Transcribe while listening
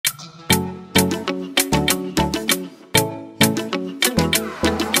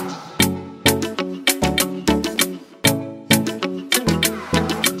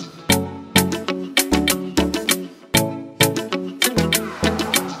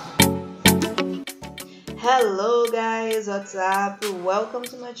Hello guys, what's up? Welcome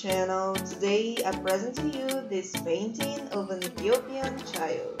to my channel. Today I present to you this painting of an Ethiopian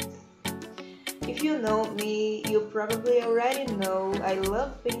child. If you know me, you probably already know I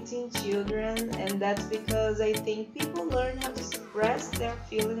love painting children, and that's because I think people learn how to suppress their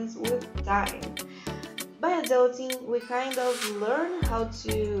feelings with time. By adulting, we kind of learn how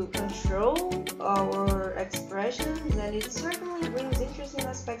to control our expressions, and it certainly brings interesting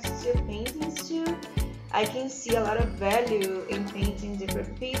aspects to paintings too. I can see a lot of value in painting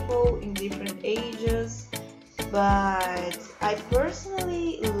different people in different ages, but I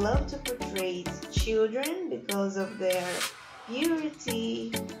personally love to portray children because of their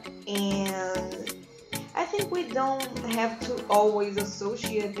purity, and I think we don't have to always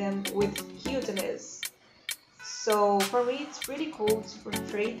associate them with cuteness. So for me, it's pretty cool to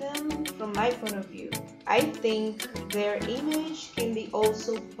portray them from my point of view. I think their image can be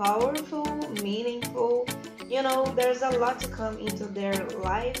also powerful, meaningful. There's a lot to come into their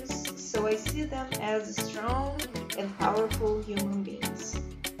lives, so I see them as strong and powerful human beings.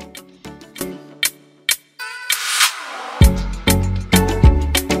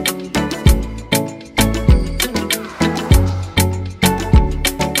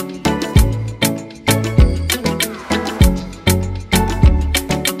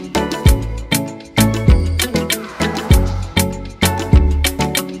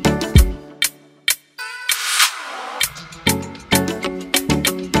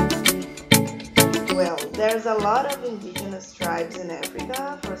 There's a lot of indigenous tribes in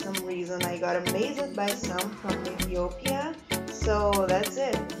Africa. For some reason, I got amazed by some from Ethiopia. So that's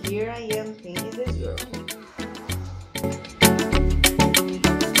it. Here I am painting this girl.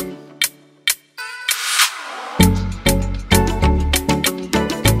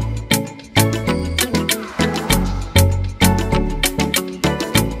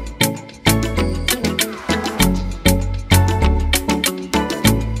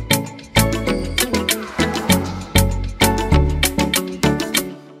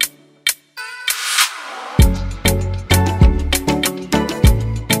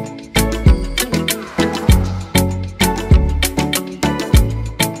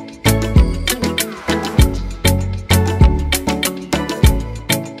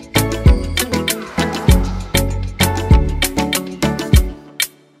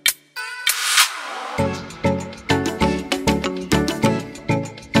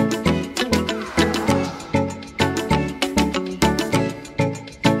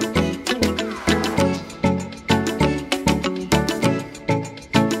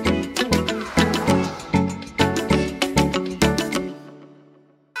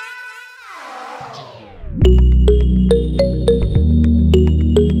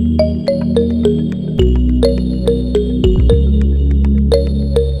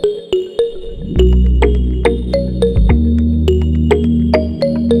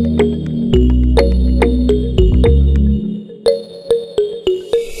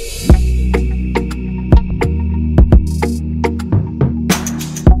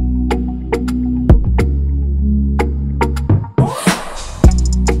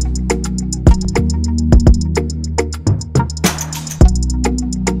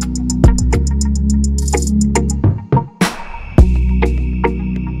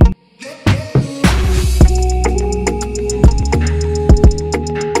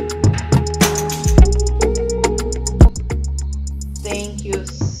 Thank you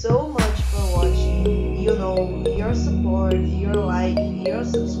so much for watching. Your support, your like, your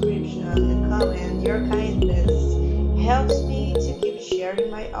subscription, and comment, your kindness helps me to keep sharing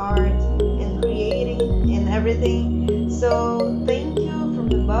my art and creating and everything. So